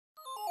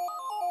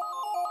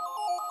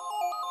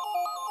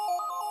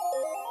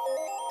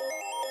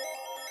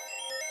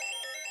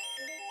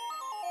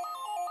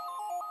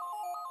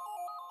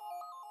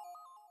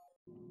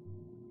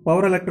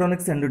Power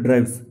electronics and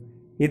drives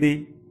ఇది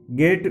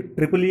gate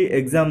triple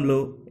ఎగ్జామ్లో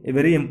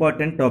very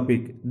important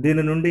topic.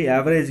 దీని నుండి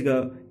యావరేజ్గా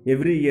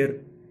every year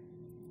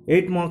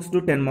 8 marks to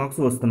 10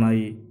 marks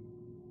వస్తున్నాయి.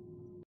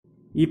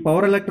 ఈ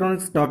పవర్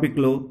ఎలక్ట్రానిక్స్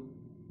టాపిక్లో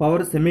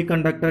power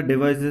semiconductor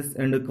devices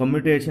and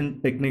communication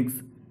techniques,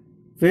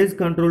 phase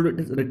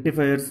controlled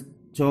rectifiers,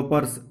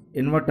 choppers,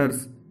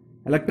 inverters,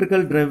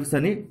 electrical drives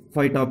అని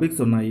 5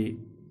 topics ఉన్నాయి.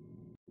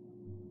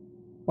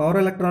 Power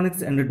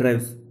electronics and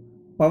drives.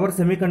 Power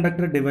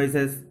semiconductor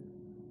devices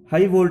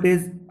high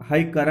voltage, high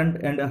current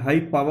and high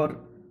power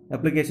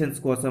applications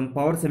కోసం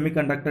power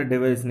semiconductor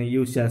డివైస్ని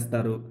use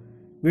చేస్తారు.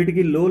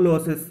 వీటికి లో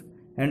losses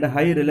and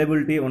high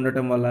reliability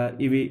ఉండటం వల్ల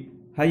ఇవి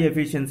high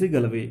efficiency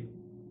గలవి.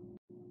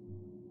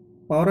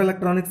 Power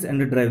electronics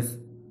and drives.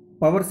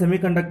 Power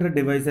semiconductor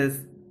devices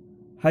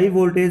high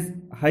voltage,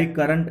 high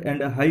current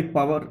and high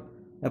power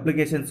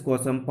applications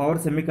కోసం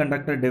power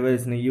semiconductor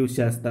డివైస్ని use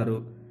చేస్తారు.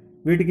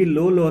 వీటికి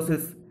లో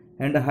లాసెస్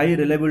అండ్ హై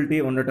రిలయబిలిటీ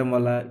ఉండటం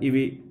వల్ల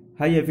ఇవి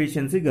హై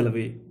ఎఫిషియన్సీ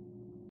గలవి.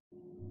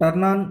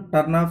 Turn on,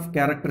 turn off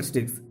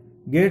characteristics.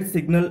 Gate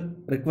signal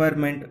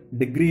requirement,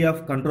 degree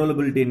of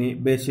కంట్రోలబిలిటీని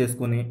base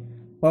చేసుకుని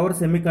power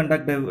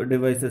semiconductor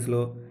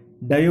డివైసెస్లో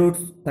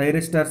diodes,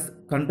 thyristors,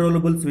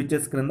 controllable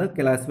switches క్రింద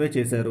క్లాసిఫై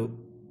చేశారు.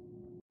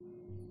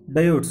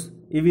 డయోడ్స్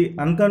ఇవి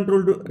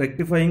అన్కంట్రోల్డ్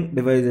రెక్టిఫైయింగ్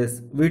డివైజెస్.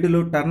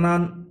 వీటిలో turn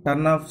on,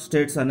 turn off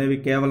states అనేవి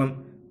కేవలం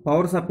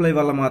పవర్ సప్లై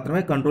వల్ల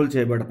మాత్రమే కంట్రోల్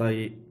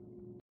చేయబడతాయి.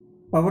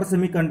 Power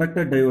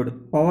semiconductor diode.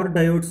 Power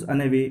diodes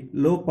అనేవి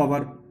లో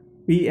పవర్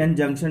పిఎన్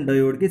జంక్షన్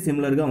డయోడ్కి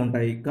సిమిలర్గా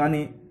ఉంటాయి,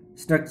 కానీ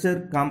స్ట్రక్చర్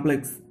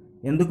కాంప్లెక్స్.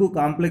 ఎందుకు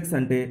కాంప్లెక్స్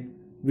అంటే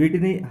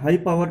వీటిని హై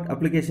పవర్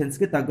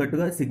అప్లికేషన్స్కి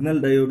తగ్గట్టుగా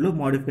సిగ్నల్ డయోడ్లో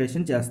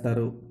మోడిఫికేషన్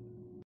చేస్తారు.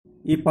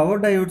 ఈ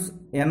పవర్ డయోడ్స్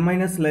N-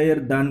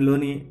 లేయర్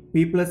దానిలోని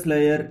P+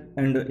 layer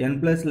and N+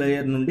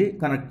 layer నుండి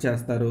కనెక్ట్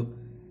చేస్తారు.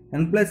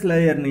 N+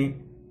 లేయర్ని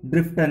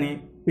డ్రిఫ్ట్ అని,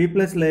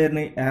 P+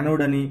 లేయర్ని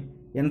యానోడ్ అని,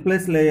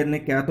 N+ లేయర్ని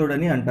క్యాథోడ్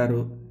అని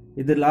అంటారు.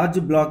 ఇది లార్జ్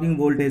బ్లాకింగ్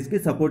వోల్టేజ్కి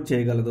సపోర్ట్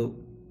చేయగలదు.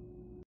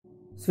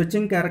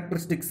 Switching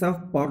characteristics of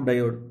power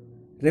diode.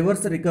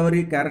 Reverse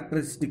recovery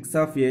characteristics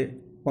of A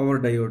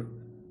power diode.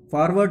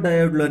 Forward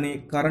డయోడ్లోని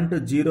current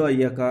 0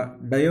 అయ్యాక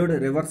డయోడ్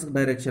రివర్స్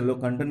డైరెక్షన్లో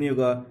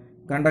కంటిన్యూగా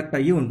కండక్ట్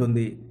అయ్యి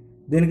ఉంటుంది.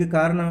 దీనికి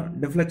కారణం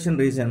deflection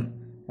reason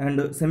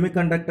and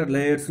semiconductor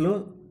లేయర్స్లో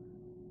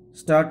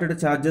started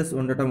charges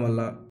ఉండటం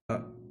వల్ల.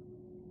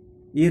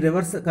 ఈ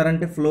రివర్స్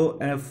కరెంట్ ఫ్లో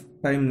ఆఫ్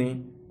టైంని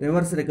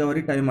రివర్స్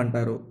రికవరీ టైం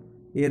అంటారు.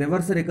 ఈ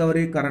రివర్స్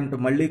రికవరీ కరెంట్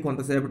మళ్ళీ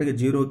కొంతసేపటికి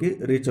 0కి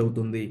రీచ్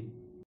అవుతుంది.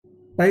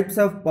 Types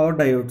of power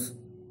diodes.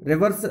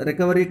 Reverse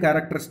recovery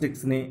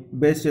క్యారెక్టరిస్టిక్స్ని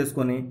base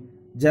చేసుకొని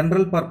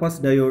general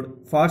purpose diode,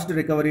 fast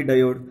recovery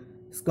diode,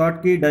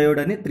 స్కాట్కీ diode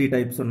అని 3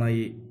 టైప్స్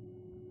ఉన్నాయి.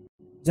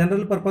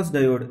 General purpose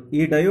diode.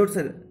 ఈ diodes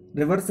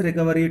reverse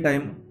recovery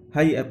time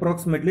high,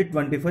 approximately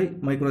 25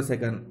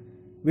 microsecond.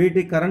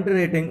 వీటి కరెంట్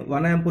రేటింగ్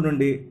 1 amp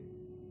నుండి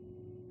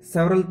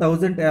సెవరల్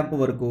థౌజండ్ amp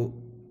వరకు.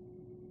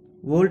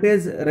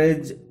 Voltage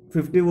range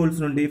 50 volts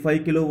నుండి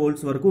 5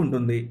 kV వరకు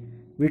ఉంటుంది.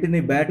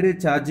 వీటిని battery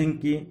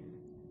ఛార్జింగ్కి,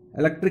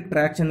 electric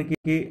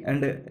ట్రాక్షన్కి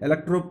and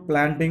electro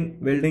planting,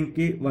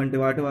 వెల్డింగ్కి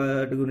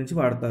వాటి గురించి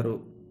వాడతారు.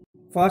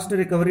 Fast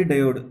recovery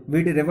diode.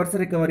 వీటి రివర్స్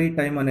రికవరీ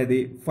టైం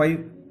అనేది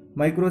 5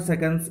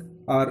 మైక్రోసెకండ్స్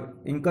ఆర్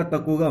ఇంకా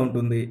తక్కువగా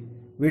ఉంటుంది.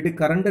 వీటి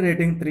current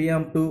rating 3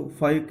 amp to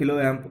 5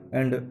 kA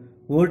and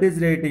voltage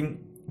rating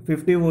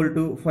 50 volt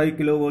to 5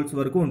 kV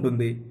వరకు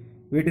ఉంటుంది.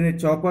 వీటిని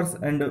choppers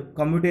and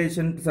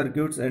commutation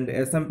circuits and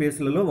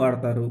SMPSలలో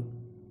వాడతారు.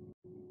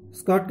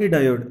 స్కాట్కీ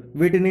డయోడ్.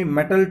 వీటిని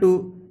మెటల్ టు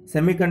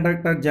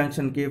సెమీకండక్టర్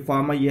జంక్షన్కి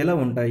ఫామ్ అయ్యేలా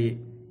ఉంటాయి.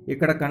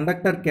 ఇక్కడ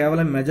కండక్టర్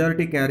కేవలం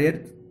మెజారిటీ క్యారియర్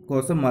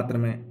కోసం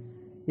మాత్రమే.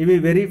 ఇవి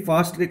very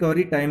fast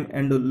recovery time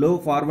and లో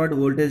ఫార్వర్డ్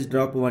వోల్టేజ్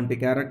డ్రాప్ వంటి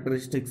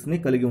క్యారెక్టరిస్టిక్స్ని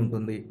కలిగి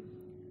ఉంటుంది.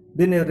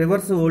 దీని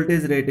రివర్స్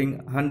వోల్టేజ్ రేటింగ్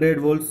 100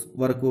 volts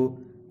వరకు,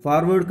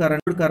 ఫార్వర్డ్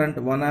కరెంట్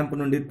 1 amp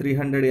నుండి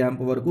 300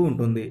 amp వరకు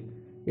ఉంటుంది.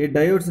 ఈ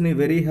డయోడ్స్ని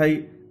వెరీ హై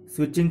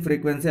స్విచ్చింగ్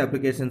ఫ్రీక్వెన్సీ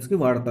అప్లికేషన్స్కి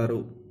వాడతారు.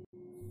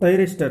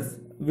 థైరిస్టర్స్.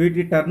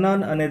 వీటి టర్న్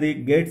ఆన్ అనేది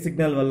గేట్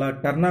సిగ్నల్ వల్ల,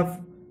 టర్న్ ఆఫ్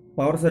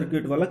పవర్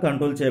సర్క్యూట్ వల్ల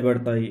కంట్రోల్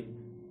చేయబడతాయి.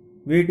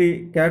 వీటి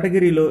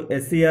కేటగిరీలో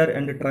SCR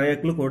అండ్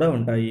ట్రయాక్లు కూడా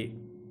ఉంటాయి.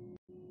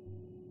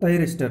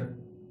 Thyristor.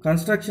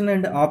 Construction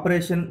and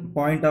operation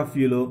point of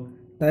వ్యూలో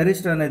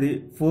థైరిస్టర్ అనేది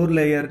 4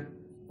 layer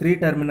 3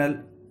 terminal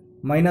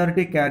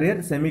minority carrier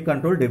semi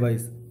control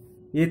device.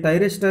 ఈ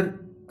థైరిస్టర్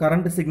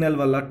కరెంట్ సిగ్నల్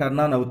వల్ల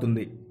టర్న్ ఆన్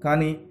అవుతుంది,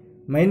 కానీ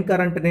మెయిన్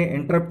కరెంట్ని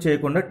ఇంటరప్ట్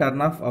చేయకుండా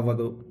టర్న్ ఆఫ్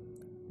అవ్వదు.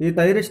 ఈ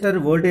థైరిస్టర్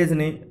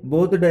వోల్టేజ్ని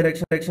బోత్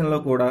డైరెక్షన్లో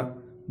కూడా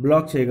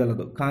బ్లాక్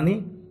చేయగలదు, కానీ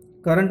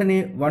కరెంట్ని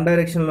వన్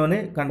డైరెక్షన్లోనే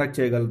కండక్ట్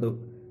చేయగలదు.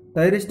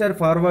 థైరిస్టర్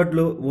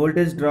ఫార్వర్డ్లో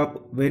వోల్టేజ్ డ్రాప్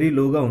వెరీ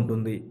లోగా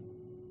ఉంటుంది.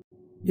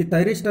 ఈ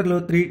థైరిస్టర్లో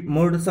 3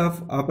 మోడ్స్ ఆఫ్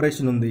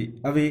ఆపరేషన్ ఉంది.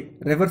 అవి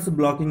reverse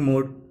blocking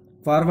mode,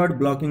 forward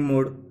blocking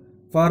mode,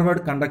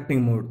 forward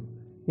conducting mode.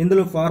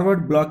 ఇందులో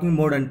ఫార్వర్డ్ బ్లాకింగ్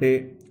మోడ్ అంటే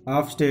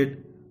of state,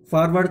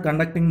 forward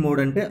conducting mode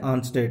అంటే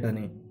ఆన్ స్టేట్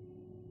అని.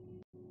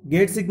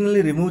 గేట్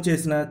సిగ్నల్ని రిమూవ్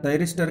చేసిన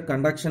థైరిస్టర్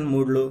కండక్షన్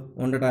మోడ్లో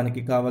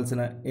ఉండటానికి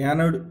కావలసిన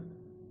యానోడ్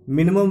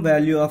మినిమం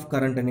వాల్యూ ఆఫ్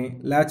కరెంట్ని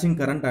లాచింగ్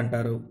కరెంట్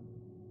అంటారు.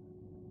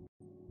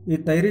 ఈ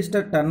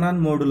థైరిస్టర్ టర్న్ ఆన్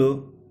మోడ్లో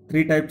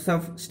 3 టైప్స్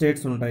ఆఫ్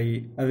స్టేట్స్ ఉంటాయి.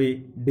 అవి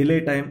delay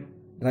time,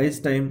 rise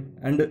time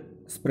and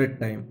spread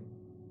time.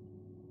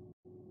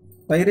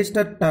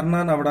 Thyristor turn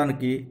on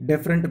అవ్వడానికి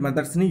డిఫరెంట్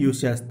మెథడ్స్ని యూజ్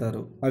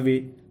చేస్తారు. అవి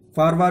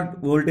forward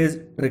voltage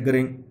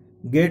triggering,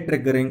 gate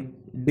triggering,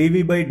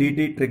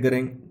 dV/dt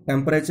triggering,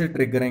 temperature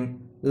triggering,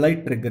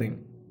 light triggering.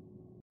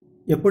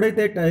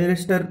 ఎప్పుడైతే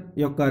thyristor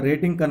యొక్క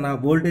రేటింగ్ కన్నా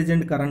voltage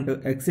and current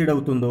exceed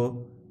అవుతుందో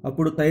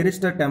అప్పుడు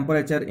థైరిస్టర్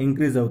టెంపరేచర్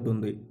ఇంక్రీజ్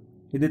అవుతుంది.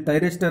 ఇది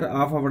థైరిస్టర్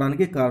ఆఫ్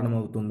అవ్వడానికి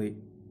కారణమవుతుంది.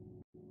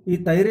 ఈ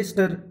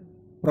థైరిస్టర్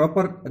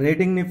ప్రాపర్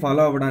రేటింగ్ని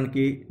ఫాలో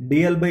అవ్వడానికి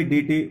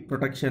dL/dt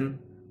protection,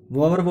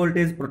 over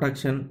voltage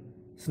protection,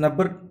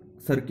 స్నబ్బర్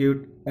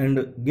circuit and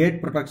gate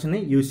ప్రొటెక్షన్ని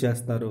use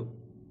చేస్తారు.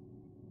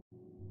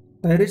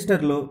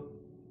 థైరిస్టర్లో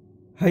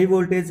హై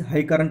వోల్టేజ్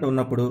హై కరెంట్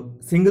ఉన్నప్పుడు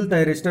సింగిల్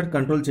థైరిస్టర్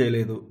కంట్రోల్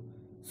చేయలేదు,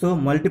 సో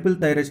మల్టిపుల్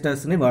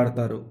థైరిస్టర్స్ని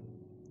వాడతారు.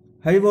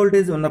 హై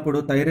వోల్టేజ్ ఉన్నప్పుడు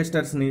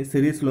థైరిస్టర్స్ని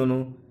సిరీస్లోను,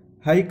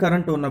 హై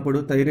కరెంట్ ఉన్నప్పుడు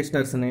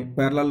థైరిస్టర్స్ని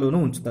ప్యారలల్లోనూ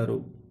ఉంచుతారు.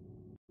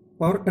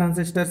 పవర్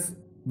ట్రాన్సిస్టర్స్,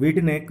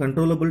 వీటినే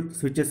కంట్రోలబుల్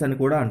స్విచెస్ అని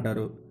కూడా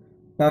అంటారు.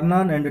 Turn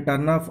on and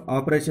turn off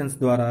operations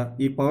ద్వారా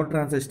ఈ పవర్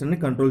ట్రాన్సిస్టర్ని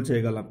కంట్రోల్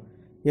చేయగలం.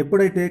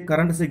 ఎప్పుడైతే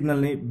కరెంట్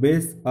సిగ్నల్ని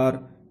బేస్ ఆర్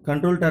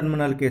కంట్రోల్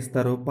టెర్మినల్కి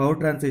ఇస్తారో పవర్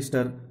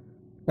ట్రాన్సిస్టర్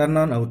టర్న్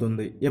ఆన్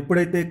అవుతుంది.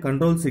 ఎప్పుడైతే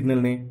కంట్రోల్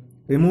సిగ్నల్ని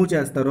రిమూవ్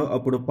చేస్తారో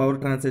అప్పుడు పవర్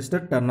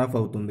ట్రాన్సిస్టర్ టర్న్ ఆఫ్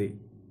అవుతుంది.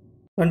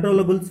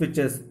 కంట్రోలబుల్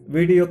స్విచెస్,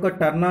 వీటి యొక్క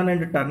turn on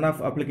and turn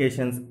off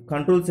applications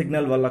control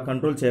signal వల్ల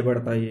కంట్రోల్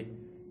చేయబడతాయి.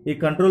 ఈ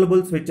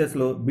controllable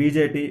స్విచెస్లో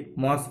BJT,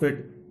 MOSFET,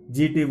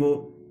 GTO,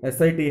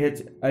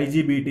 ఎస్ఐటీహెచ్,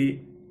 IGBT,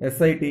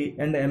 SIT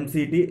and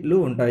ఎంసీటీలు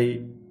ఉంటాయి.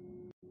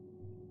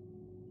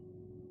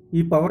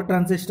 ఈ పవర్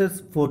ట్రాన్సిస్టర్స్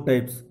 4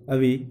 టైప్స్.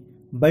 అవి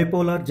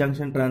bipolar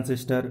junction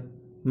transistor,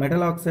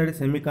 metal oxide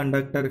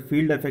semiconductor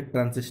field effect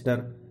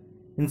transistor,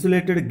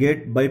 insulated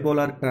gate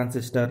bipolar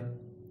transistor,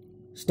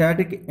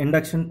 static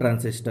induction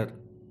transistor.